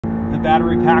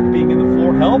battery pack being in the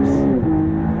floor helps.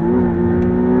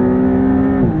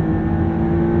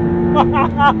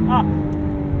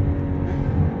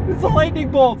 It's a lightning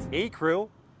bolt. Hey crew,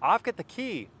 I've got the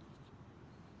key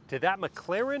to that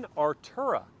McLaren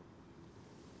Artura.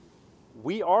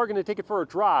 We are going to take it for a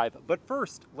drive, but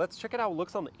first, let's check out how it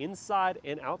looks on the inside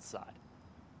and outside.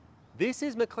 This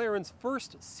is McLaren's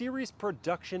first series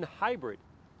production hybrid,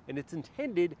 and it's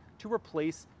intended to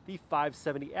replace the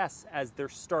 570S as their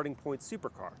starting point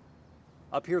supercar.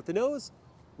 Up here at the nose,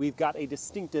 we've got a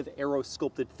distinctive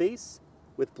aero-sculpted face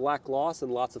with black gloss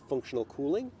and lots of functional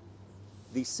cooling.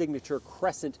 The signature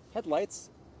crescent headlights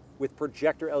with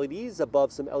projector LEDs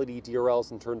above some LED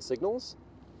DRLs and turn signals.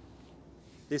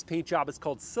 This paint job is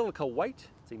called Silica White.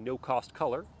 It's a no-cost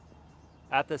color.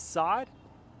 At the side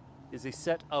is a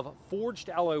set of forged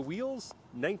alloy wheels,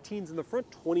 19s in the front,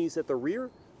 20s at the rear,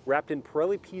 wrapped in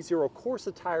Pirelli P0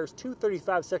 Corsa tires,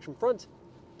 235 section front,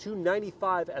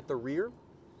 295 at the rear.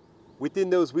 Within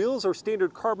those wheels are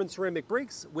standard carbon ceramic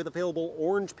brakes with available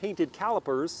orange painted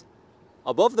calipers.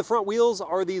 Above the front wheels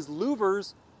are these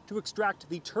louvers to extract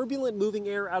the turbulent moving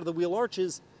air out of the wheel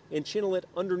arches and channel it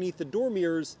underneath the door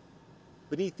mirrors,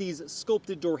 beneath these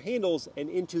sculpted door handles and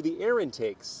into the air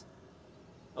intakes.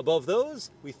 Above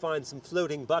those, we find some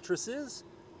floating buttresses,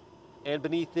 and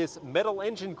beneath this metal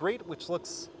engine grate, which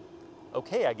looks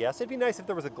okay, I guess. It'd be nice if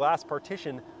there was a glass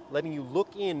partition letting you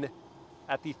look in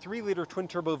at the 3-liter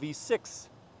twin-turbo V6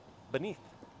 beneath.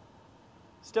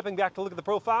 Stepping back to look at the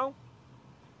profile,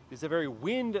 is a very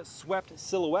wind-swept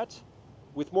silhouette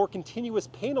with more continuous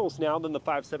panels now than the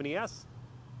 570S,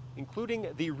 including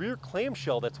the rear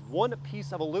clamshell that's one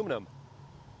piece of aluminum.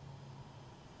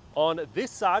 On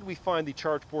this side, we find the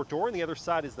charge port door, and the other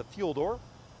side is the fuel door.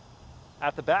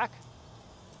 At the back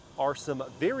are some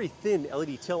very thin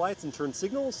LED taillights and turn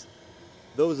signals.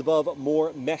 Those above,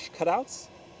 more mesh cutouts.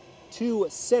 2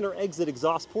 center exit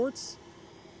exhaust ports,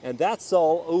 and that's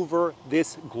all over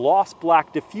this gloss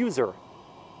black diffuser.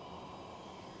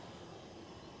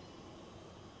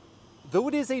 Though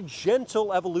it is a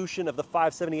gentle evolution of the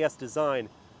 570S design,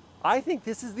 I think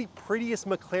this is the prettiest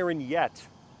McLaren yet.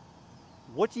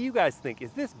 What do you guys think?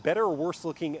 Is this better or worse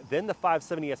looking than the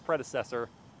 570S predecessor?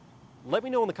 Let me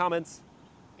know in the comments,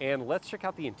 and let's check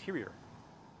out the interior.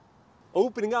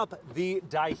 Opening up the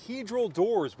dihedral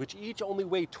doors, which each only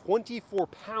weigh 24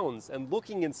 pounds, and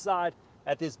looking inside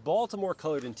at this Baltimore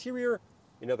colored interior,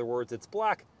 in other words, it's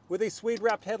black, with a suede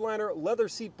wrapped headliner, leather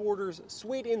seat borders,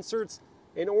 suede inserts,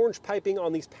 and orange piping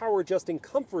on these power adjusting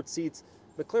comfort seats.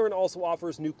 McLaren also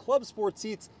offers new Club Sport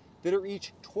seats that are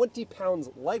each 20 pounds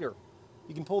lighter.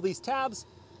 You can pull these tabs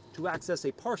to access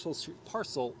a parcel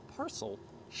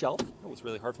shelf, that was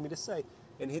really hard for me to say,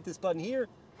 and hit this button here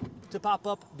to pop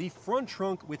up the front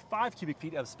trunk with 5 cubic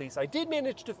feet of space. I did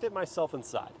manage to fit myself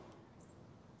inside.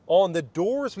 On the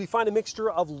doors, we find a mixture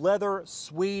of leather,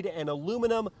 suede, and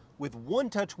aluminum with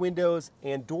one-touch windows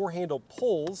and door handle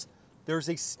pulls. There's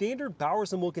a standard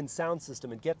Bowers & Wilkins sound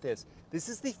system, and get this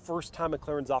is the first time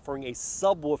McLaren's offering a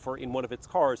subwoofer in one of its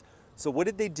cars. So what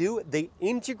did they do? They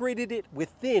integrated it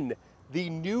within the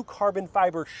new carbon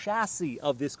fiber chassis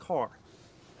of this car.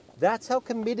 That's how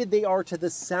committed they are to the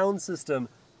sound system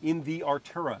in the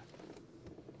Artura.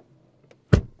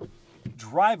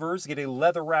 Drivers get a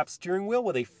leather-wrapped steering wheel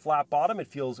with a flat bottom. It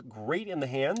feels great in the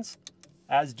hands,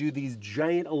 as do these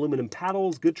giant aluminum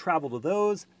paddles. Good travel to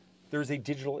those. There's a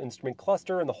digital instrument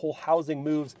cluster, and the whole housing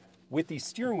moves with the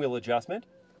steering wheel adjustment,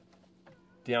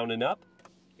 down and up.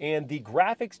 And the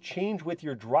graphics change with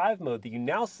your drive mode that you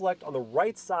now select on the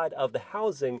right side of the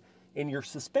housing, and your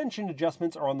suspension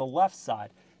adjustments are on the left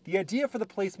side. The idea for the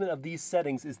placement of these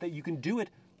settings is that you can do it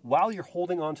while you're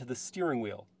holding onto the steering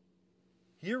wheel.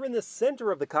 Here in the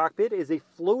center of the cockpit is a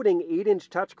floating 8-inch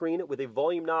touchscreen with a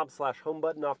volume knob / home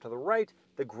button off to the right.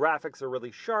 The graphics are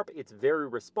really sharp, it's very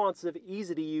responsive,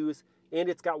 easy to use, and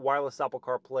it's got wireless Apple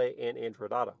CarPlay and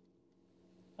Android Auto.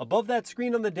 Above that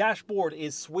screen on the dashboard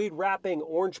is suede wrapping,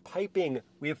 orange piping.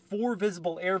 We have 4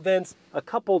 visible air vents, a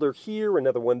cup holder here,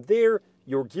 another one there,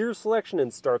 your gear selection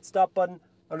and start-stop button.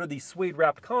 Under the suede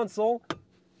wrapped console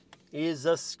is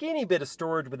a skinny bit of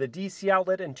storage with a DC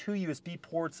outlet and 2 USB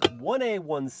ports, 1A,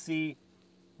 1C.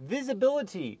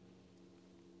 Visibility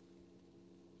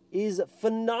is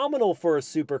phenomenal for a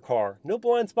supercar. No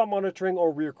blind spot monitoring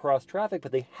or rear cross traffic,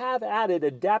 but they have added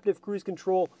adaptive cruise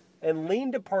control and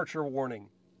lane departure warning.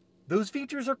 Those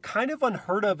features are kind of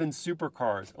unheard of in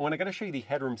supercars. Oh, and I gotta show you the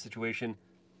headroom situation,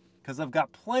 because I've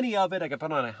got plenty of it. I can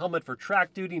put on a helmet for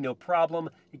track duty, no problem.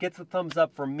 It gets a thumbs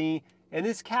up from me. And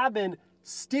this cabin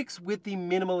sticks with the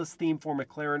minimalist theme for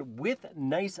McLaren with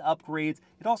nice upgrades.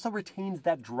 It also retains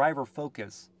that driver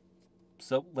focus.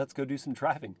 So let's go do some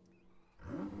driving.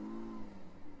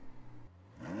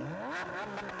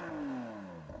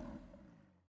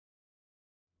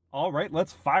 All right,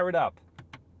 let's fire it up.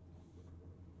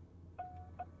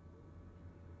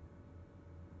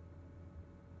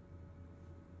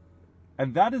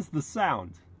 And that is the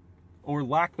sound, or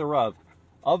lack thereof,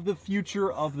 of the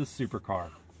future of the supercar.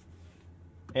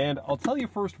 And I'll tell you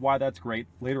first why that's great.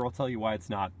 Later I'll tell you why it's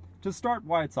not. To start,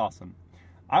 why it's awesome.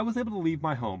 I was able to leave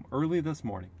my home early this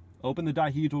morning, open the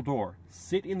dihedral door,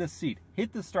 sit in the seat,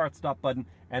 hit the start-stop button,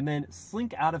 and then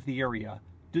slink out of the area,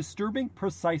 disturbing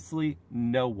precisely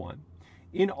no one.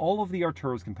 In all of the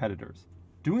Artura's competitors,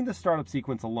 doing the startup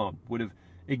sequence alone would have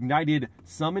ignited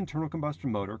some internal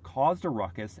combustion motor, caused a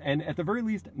ruckus, and at the very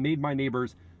least made my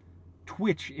neighbors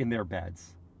twitch in their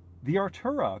beds. The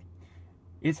Artura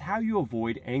is how you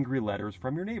avoid angry letters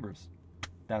from your neighbors.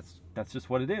 That's just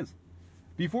what it is.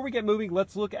 Before we get moving,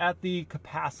 let's look at the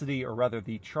capacity, or rather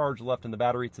the charge left in the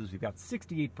battery. It says we've got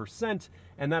 68%,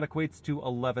 and that equates to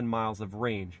 11 miles of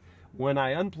range. When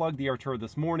I unplugged the Artura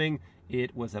this morning,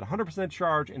 it was at 100%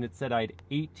 charge, and it said I had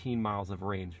 18 miles of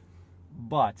range.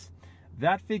 But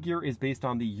that figure is based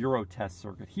on the Euro test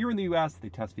circuit. Here in the US, they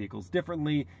test vehicles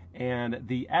differently, and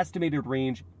the estimated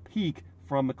range peak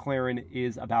from McLaren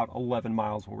is about 11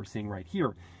 miles, what we're seeing right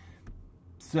here.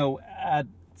 So at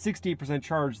 68%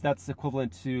 charge, that's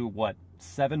equivalent to, what,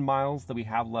 7 miles that we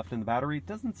have left in the battery? It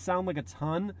doesn't sound like a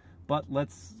ton, but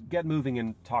let's get moving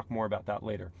and talk more about that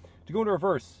later. To go into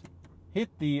reverse, hit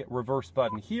the reverse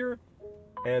button here,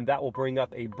 and that will bring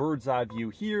up a bird's eye view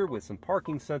here with some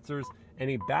parking sensors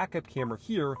and a backup camera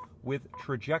here with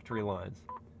trajectory lines.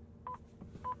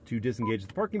 To disengage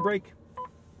the parking brake,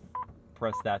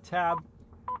 press that tab.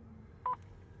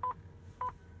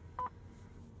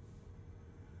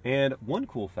 And one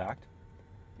cool fact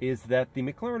is that the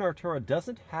McLaren Artura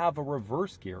doesn't have a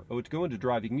reverse gear. Oh, to go into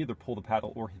drive, you can either pull the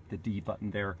paddle or hit the D button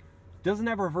there. It doesn't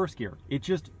have a reverse gear. It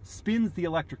just spins the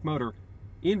electric motor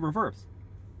in reverse.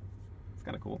 It's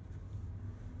kind of cool.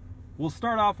 We'll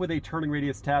start off with a turning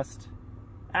radius test,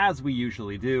 as we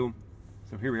usually do.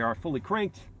 So here we are, fully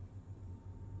cranked.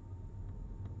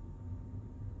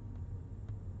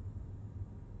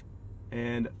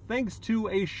 And thanks to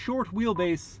a short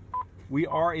wheelbase, we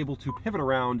are able to pivot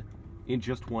around in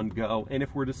just one go. And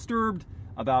if we're disturbed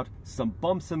about some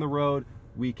bumps in the road,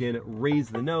 we can raise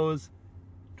the nose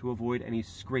to avoid any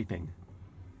scraping.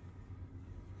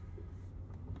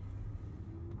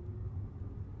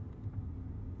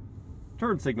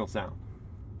 Turn signal sound.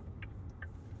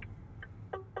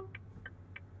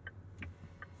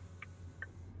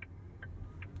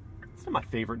 It's not my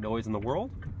favorite noise in the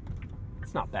world.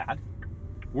 It's not bad.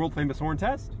 World famous horn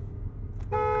test.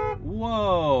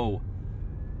 Whoa!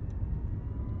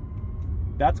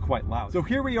 That's quite loud. So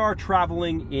here we are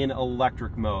traveling in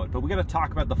electric mode, but we got to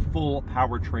talk about the full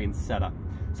powertrain setup.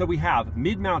 So we have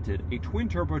mid-mounted a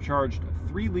twin-turbocharged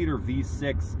 3-liter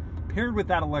V6 paired with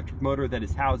that electric motor that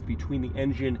is housed between the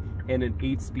engine and an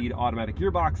 8-speed automatic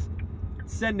gearbox,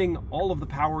 sending all of the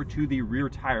power to the rear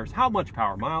tires. How much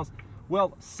power, Miles?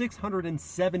 Well,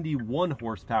 671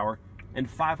 horsepower and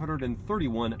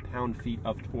 531 pound-feet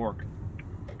of torque.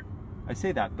 I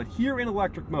say that, but here in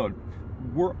electric mode,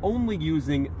 we're only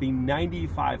using the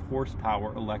 95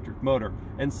 horsepower electric motor.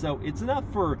 And so it's enough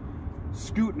for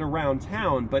scooting around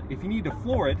town, but if you need to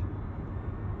floor it,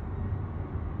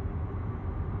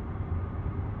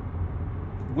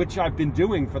 which I've been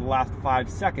doing for the last 5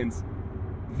 seconds,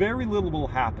 very little will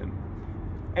happen.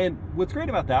 And what's great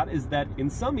about that is that in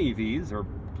some EVs, or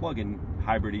plug-in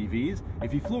hybrid EVs,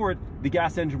 if you floor it, the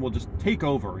gas engine will just take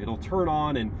over. It'll turn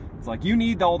on and it's like, you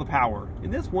need all the power.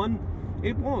 In this one,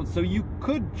 it won't. So you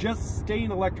could just stay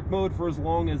in electric mode for as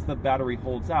long as the battery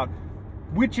holds out,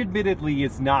 which admittedly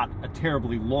is not a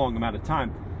terribly long amount of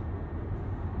time.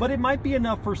 But it might be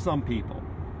enough for some people.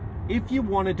 If you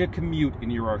wanted to commute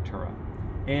in your Artura,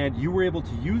 and you were able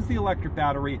to use the electric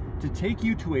battery to take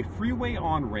you to a freeway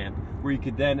on-ramp where you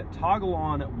could then toggle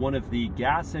on one of the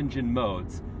gas engine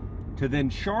modes to then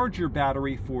charge your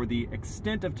battery for the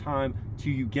extent of time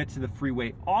till you get to the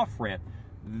freeway off-ramp,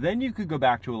 then you could go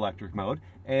back to electric mode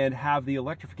and have the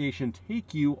electrification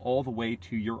take you all the way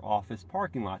to your office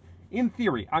parking lot. In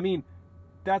theory, I mean,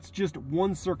 that's just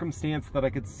one circumstance that I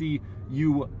could see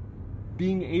you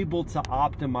being able to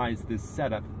optimize this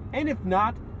setup. And if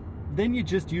not, then you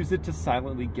just use it to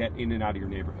silently get in and out of your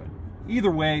neighborhood.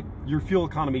 Either way, your fuel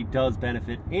economy does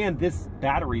benefit, and this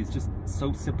battery is just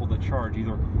so simple to charge,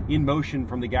 either in motion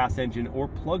from the gas engine or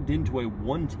plugged into a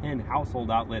 110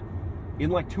 household outlet.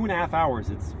 In like 2.5 hours,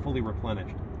 it's fully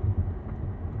replenished.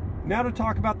 Now to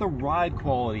talk about the ride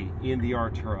quality in the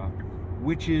Artura,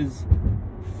 which is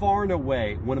far and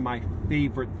away one of my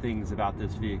favorite things about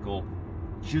this vehicle,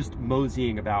 just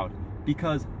moseying about,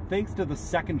 because thanks to the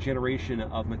second generation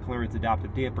of McLaren's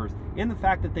adaptive dampers and the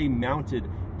fact that they mounted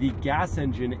the gas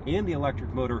engine and the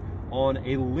electric motor on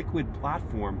a liquid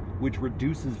platform which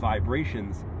reduces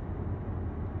vibrations,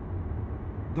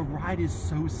 the ride is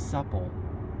so supple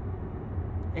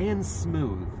and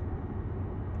smooth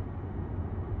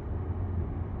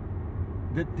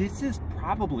that this is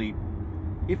probably,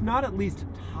 if not at least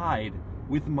tied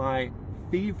with my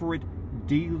favorite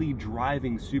daily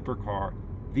driving supercar,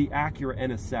 the Acura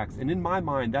NSX, and in my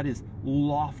mind that is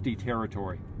lofty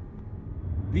territory.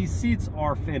 These seats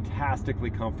are fantastically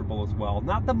comfortable as well.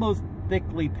 Not the most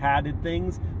thickly padded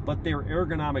things, but their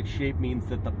ergonomic shape means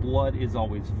that the blood is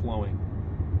always flowing.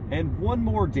 And one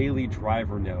more daily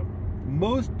driver note.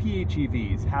 Most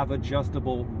PHEVs have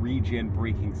adjustable regen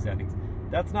braking settings.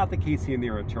 That's not the case here in the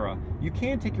Artura. You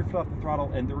can take your foot off the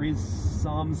throttle and there is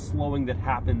some slowing that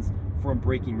happens from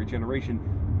braking regeneration,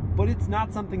 but it's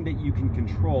not something that you can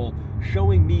control,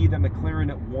 showing me that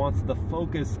McLaren wants the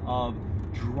focus of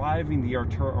driving the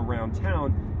Artura around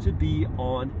town to be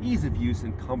on ease of use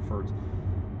and comfort.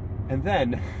 And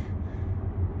then,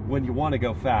 when you want to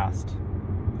go fast,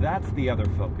 that's the other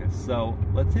focus. So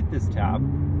let's hit this tab,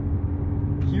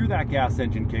 hear that gas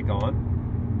engine kick on,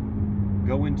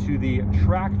 go into the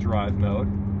track drive mode,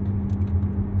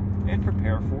 and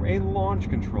prepare for a launch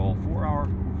control for our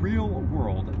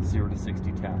real-world 0 to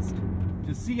 60 test.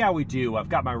 To see how we do, I've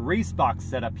got my race box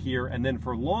set up here, and then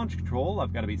for launch control,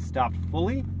 I've got to be stopped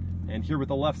fully. And here with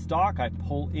the left stalk, I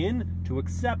pull in to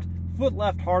accept, foot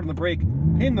left hard on the brake,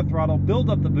 pin the throttle, build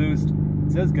up the boost.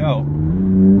 It says go.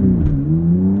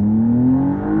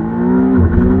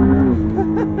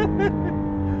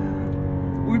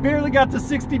 We barely got to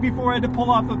 60 before I had to pull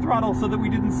off the throttle so that we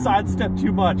didn't sidestep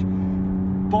too much.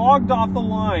 Bogged off the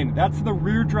line. That's the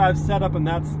rear drive setup, and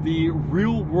that's the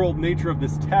real world nature of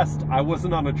this test. I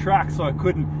wasn't on a track, so I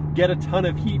couldn't get a ton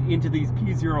of heat into these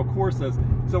P0 Corsas.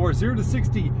 So our 0 to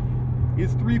 60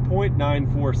 is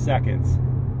 3.94 seconds.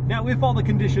 Now, if all the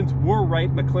conditions were right,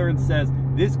 McLaren says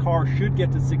this car should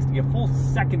get to 60 a full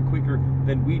second quicker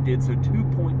than we did, so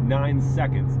 2.9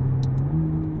 seconds.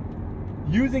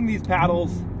 Using these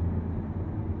paddles,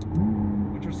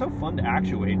 which are so fun to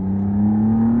actuate,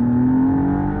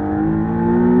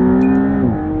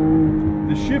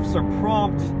 the shifts are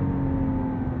prompt.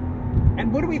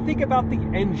 And what do we think about the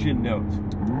engine note?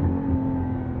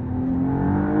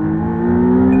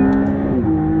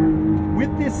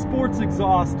 With this sports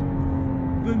exhaust,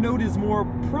 the note is more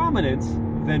prominent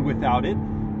than without it,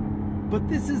 but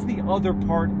this is the other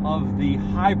part of the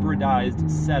hybridized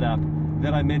setup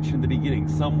that I mentioned in the beginning.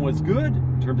 Some was good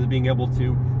in terms of being able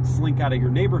to slink out of your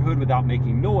neighborhood without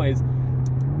making noise,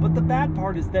 but the bad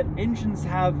part is that engines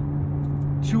have,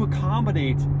 to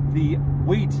accommodate the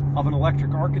weight of an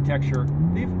electric architecture,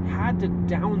 they've had to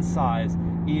downsize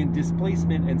in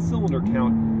displacement and cylinder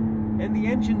count, and the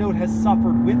engine note has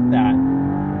suffered with that.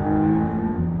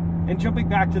 And jumping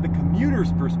back to the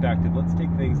commuter's perspective, let's take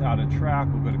things out of track.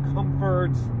 We'll go to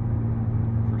comfort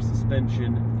for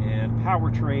suspension and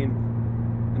powertrain,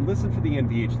 and listen for the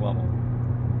NVH level.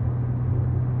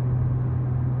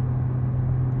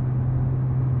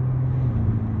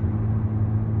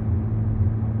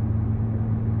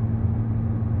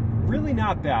 Really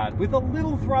not bad. With a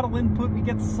little throttle input, we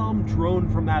get some drone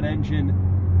from that engine,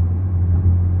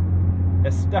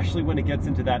 especially when it gets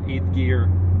into that 8th gear.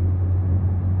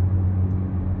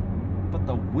 But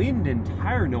the wind and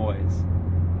tire noise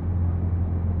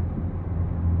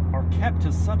are kept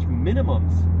to such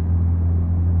minimums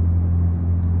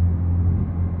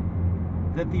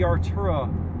that the Artura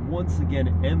once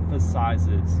again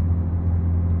emphasizes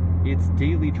its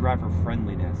daily driver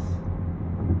friendliness.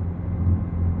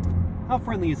 How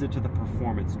friendly is it to the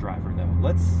performance driver, though?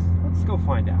 Let's go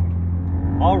find out.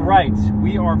 All right,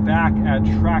 we are back at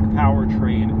track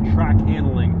powertrain, track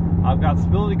handling. I've got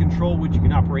stability control, which you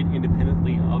can operate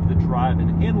independently of the drive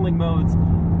and handling modes,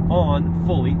 on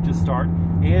fully to start,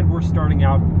 and we're starting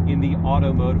out in the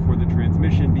auto mode for the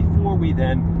transmission before we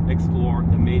then explore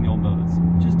the manual modes,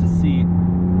 just to see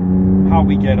how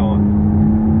we get on.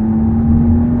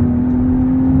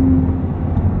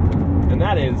 And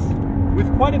that is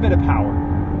with quite a bit of power.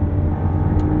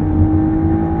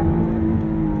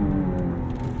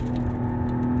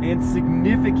 And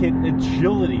significant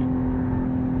agility.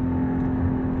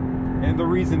 And the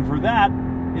reason for that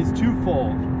is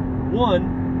twofold.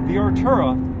 One, the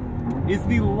Artura is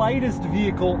the lightest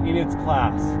vehicle in its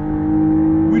class,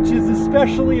 which is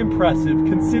especially impressive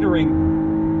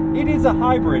considering it is a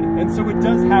hybrid, and so it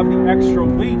does have the extra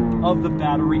weight of the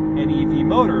battery and EV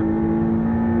motor.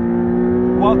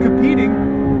 while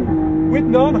competing with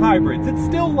non-hybrids. It's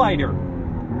still lighter.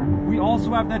 We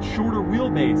also have that shorter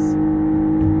wheelbase,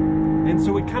 and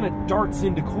so it kind of darts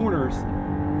into corners.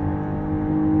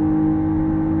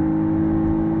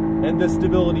 And the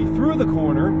stability through the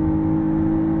corner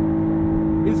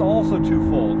is also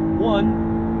twofold.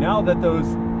 One, now that those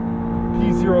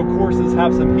P0 courses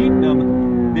have some heat in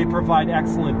them, they provide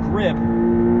excellent grip.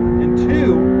 And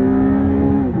two,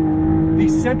 the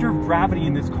center of gravity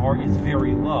in this car is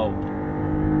very low.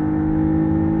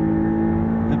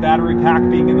 The battery pack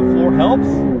being in the floor helps.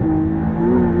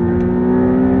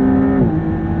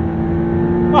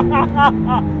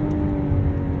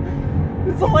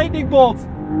 It's a lightning bolt!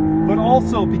 But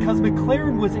also because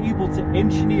McLaren was able to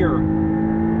engineer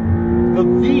the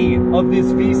V of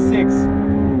this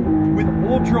V6 with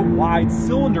ultra-wide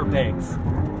cylinder banks.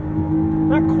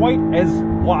 Not quite as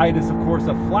wide as, of course,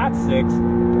 a flat 6,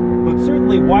 but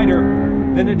certainly wider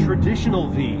than a traditional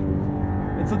V.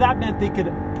 And so that meant they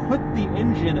could put the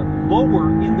engine lower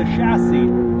in the chassis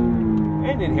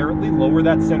and inherently lower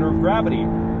that center of gravity.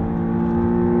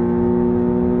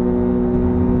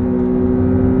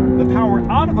 The power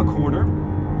out of a corner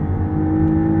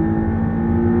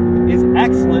is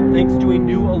excellent thanks to a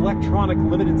new electronic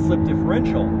limited slip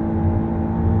differential,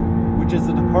 which is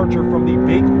a departure from the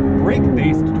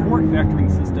brake-based torque vectoring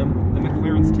system that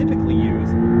McLarens typically use.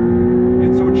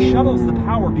 And so it shuttles the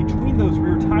power between those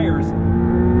rear tires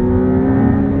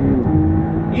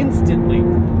instantly.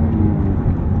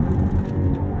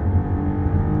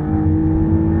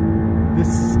 The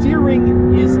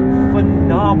steering is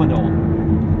phenomenal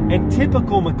and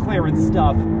typical McLaren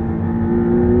stuff,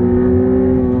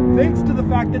 thanks to the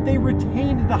fact that they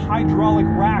retained the hydraulic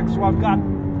rack, so I've got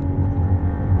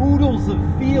oodles of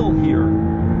feel here.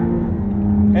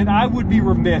 And I would be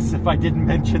remiss if I didn't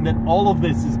mention that all of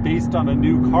this is based on a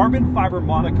new carbon fiber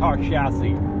monocoque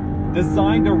chassis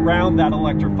designed around that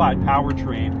electrified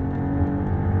powertrain.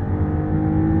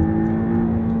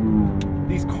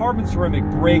 These carbon ceramic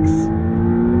brakes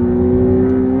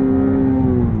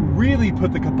really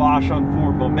put the kibosh on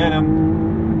forward momentum.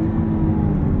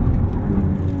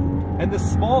 And the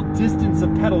small distance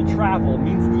of pedal travel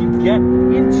means that you get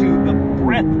into the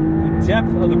breadth and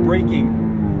depth of the braking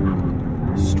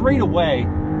straight away.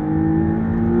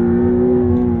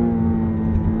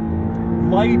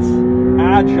 Light,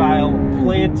 agile,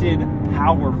 planted,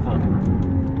 powerful.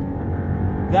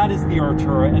 That is the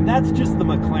Artura, and that's just the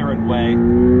McLaren way.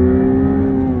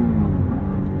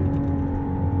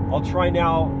 I'll try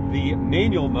now the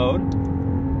manual mode.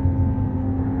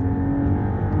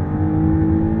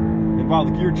 And while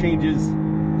the gear changes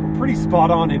are pretty spot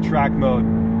on in track mode,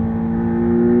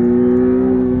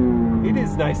 it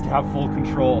is nice to have full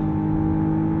control.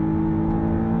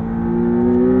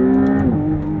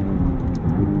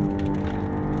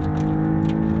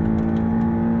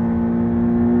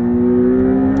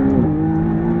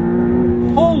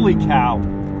 Holy cow!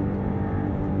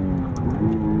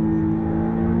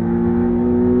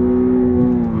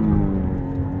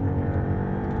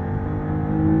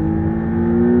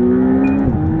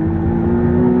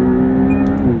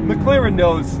 McLaren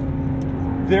knows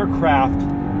their craft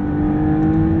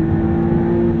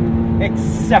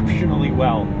exceptionally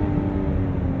well.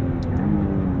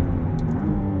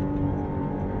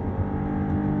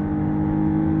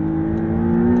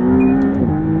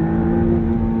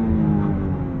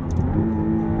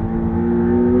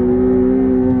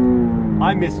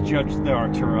 I misjudged the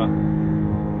Artura.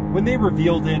 When they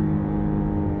revealed it,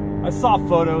 I saw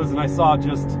photos and I saw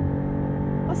just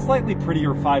a slightly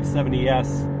prettier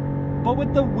 570S, but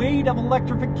with the weight of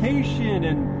electrification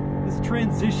and this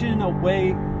transition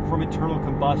away from internal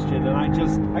combustion, and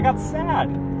I got sad.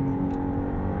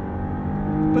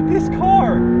 But this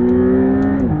car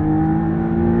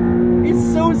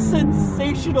is so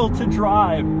sensational to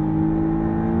drive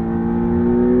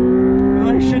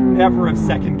that I should never have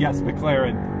second-guessed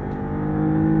McLaren.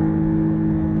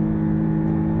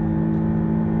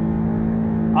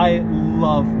 I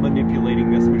love manipulating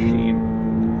this machine.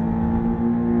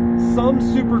 Some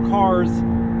supercars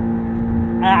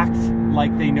act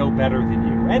like they know better than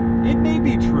you, and it may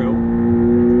be true,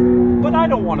 but I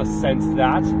don't want to sense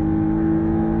that.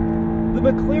 The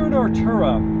McLaren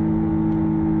Artura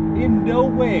in no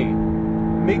way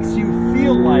makes you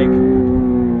feel like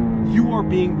you are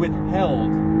being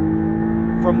withheld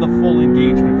from the full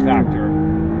engagement factor.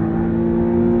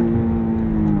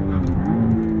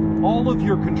 All of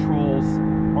your controls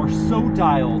are so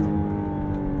dialed,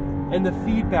 and the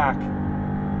feedback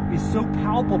is so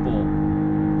palpable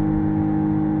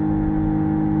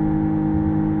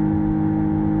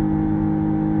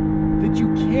that you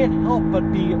can't help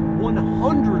but be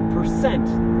 100%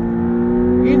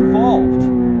 involved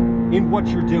in what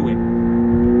you're doing.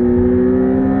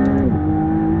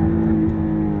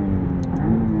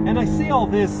 And I say all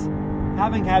this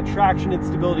having had traction and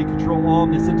stability control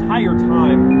on this entire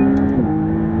time.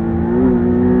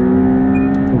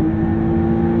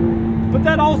 But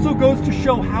that also goes to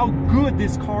show how good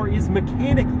this car is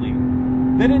mechanically.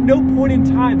 That at no point in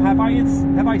time have I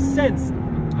sensed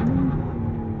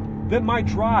that my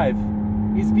drive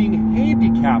is being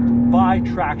handicapped by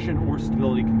traction or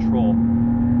stability control.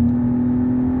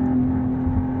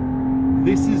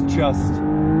 This is just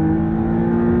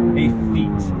a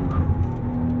feat.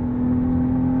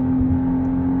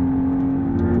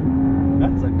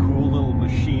 That's a cool little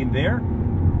machine there.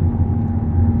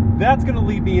 That's going to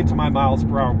lead me into my miles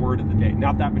per hour word of the day.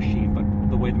 Not that machine, but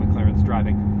the way the McLaren's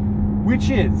driving, which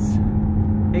is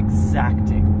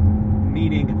exacting,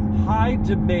 meaning high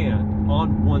demand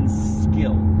on one's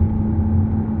skill.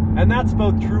 And that's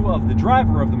both true of the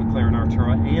driver of the McLaren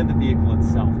Artura and the vehicle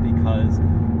itself, because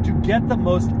to get the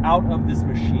most out of this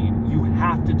machine, you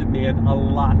have to demand a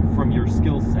lot from your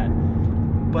skill set.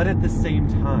 But at the same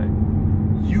time,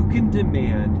 you can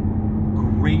demand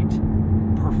great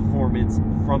performance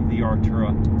from the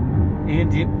Artura,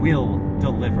 and it will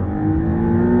deliver.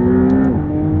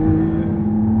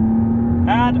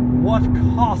 At what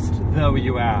cost, though,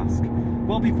 you ask?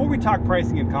 Well, before we talk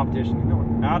pricing and competition, you know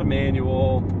what, out of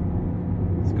manual,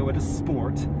 let's go into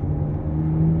sport.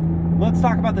 Let's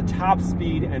talk about the top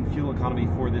speed and fuel economy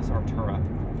for this Artura.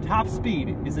 Top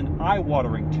speed is an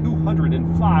eye-watering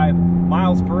 205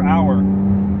 miles per hour,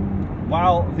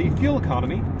 while the fuel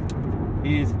economy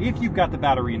is, if you've got the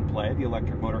battery in play, the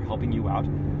electric motor helping you out,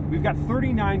 we've got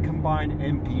 39 combined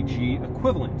MPGe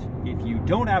equivalent. If you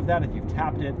don't have that, if you've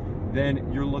tapped it,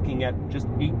 then you're looking at just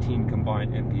 18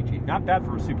 combined MPGe. Not bad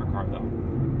for a supercar, though.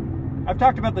 I've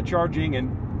talked about the charging,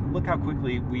 and look how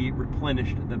quickly we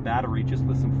replenished the battery just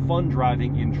with some fun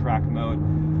driving in track mode.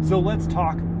 So let's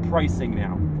talk pricing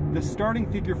now. The starting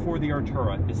figure for the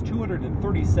Artura is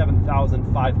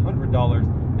 $237,500,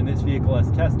 and this vehicle, as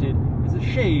tested, is a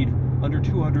shade under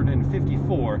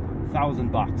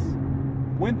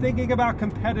 $254,000. When thinking about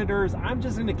competitors, I'm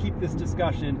just going to keep this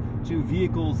discussion to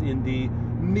vehicles in the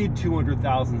mid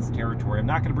 200,000s territory. I'm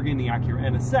not going to bring in the Acura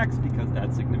NSX because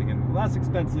that's significantly less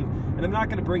expensive, and I'm not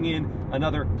going to bring in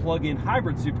another plug-in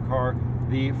hybrid supercar,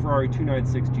 the Ferrari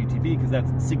 296 GTB, because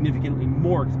that's significantly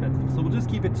more expensive. So we'll just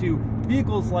keep it to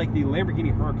vehicles like the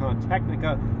Lamborghini Huracan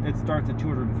Technica that starts at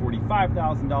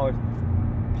 $245,000.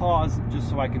 Pause just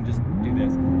so I can just do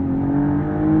this.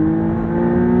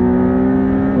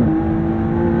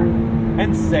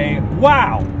 And say,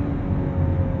 wow!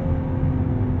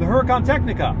 The Huracan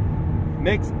Technica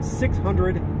makes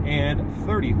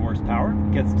 630 horsepower,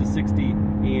 gets to 60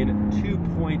 in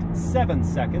 2.7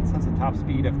 seconds, has a top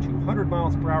speed of 200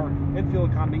 miles per hour, and fuel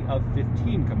economy of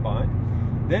 15 combined.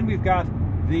 Then we've got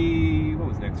the, what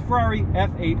was next? Ferrari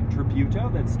F8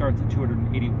 Tributo that starts at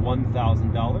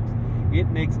 $281,000. It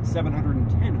makes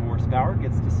 710 horsepower,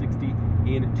 gets to 60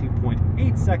 in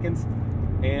 2.8 seconds,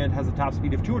 and has a top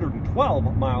speed of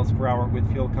 212 miles per hour with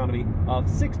fuel economy of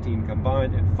 16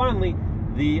 combined. And finally,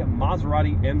 the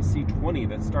Maserati MC20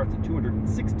 that starts at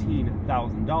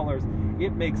 $216,000.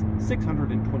 It makes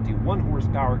 621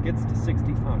 horsepower, gets to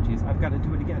 60. Oh, geez, I've got to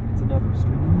do it again. It's another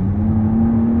streak.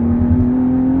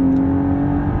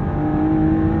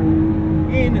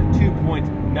 In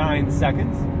 2.9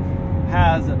 seconds,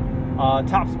 has a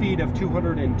top speed of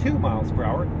 202 miles per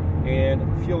hour and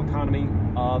fuel economy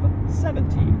of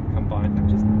 17 combined. I'm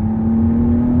just...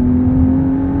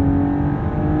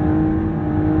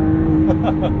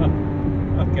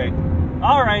 okay.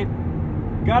 All right.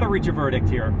 Gotta reach a verdict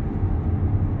here.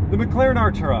 The McLaren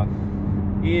Artura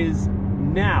is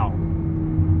now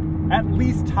at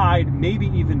least tied, maybe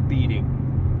even beating,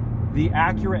 the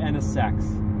Acura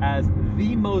NSX as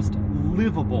the most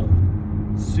livable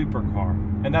supercar.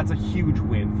 And that's a huge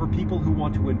win for people who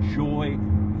want to enjoy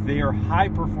their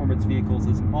high-performance vehicles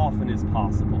as often as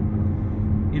possible.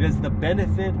 It has the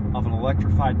benefit of an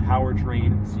electrified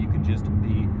powertrain, so you can just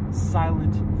be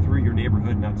silent through your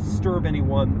neighborhood, not disturb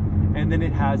anyone. And then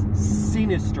it has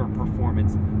sinister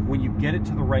performance when you get it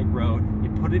to the right road, you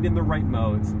put it in the right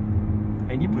modes,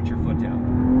 and you put your foot down.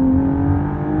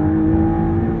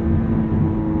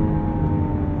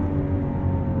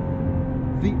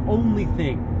 The only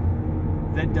thing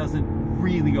that doesn't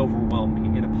really overwhelm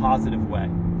me in a positive way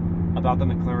about the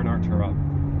McLaren Artura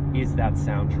is that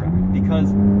soundtrack,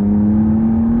 because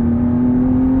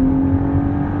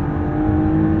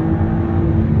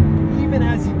even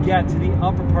as you get to the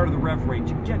upper part of the rev range,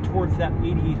 you get towards that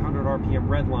 8,800 RPM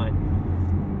red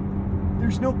line,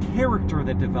 there's no character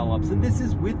that develops, and this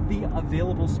is with the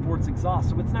available sports exhaust,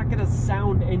 so it's not going to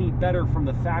sound any better from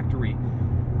the factory.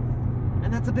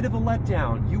 And that's a bit of a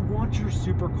letdown. You want your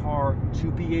supercar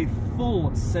to be a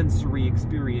full sensory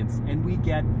experience, and we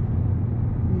get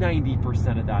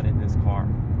 90% of that in this car.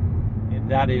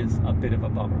 And that is a bit of a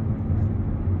bummer.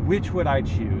 Which would I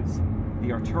choose? The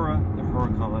Artura, the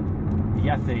Huracan, the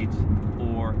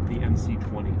F8, or the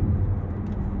MC20?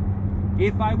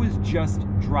 If I was just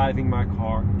driving my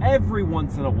car every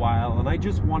once in a while and I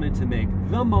just wanted to make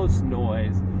the most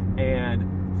noise and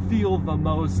feel the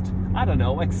most, I don't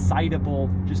know, excitable,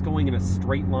 just going in a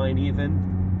straight line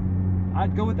even,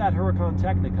 I'd go with that Huracan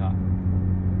Technica.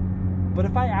 But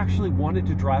if I actually wanted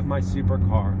to drive my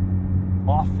supercar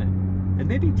often and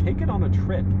maybe take it on a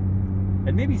trip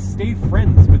and maybe stay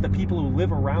friends with the people who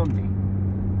live around me,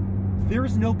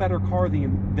 there's no better car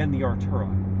than the Artura.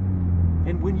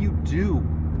 And when you do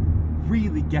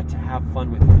really get to have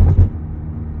fun with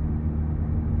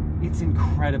it, it's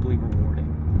incredibly rewarding.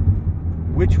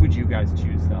 Which would you guys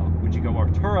choose though? Would you go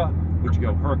Artura? Would you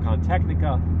go Huracan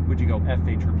Technica? Would you go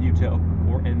F8 Tributo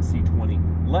or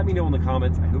MC20? Let me know in the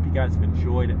comments. I hope you guys have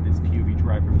enjoyed this POV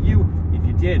drive review. If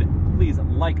you did, please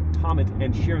like, comment,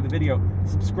 and share the video.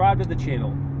 Subscribe to the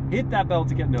channel. Hit that bell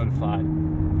to get notified.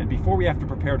 And before we have to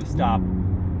prepare to stop,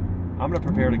 I'm going to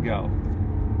prepare to go.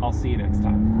 I'll see you next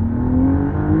time.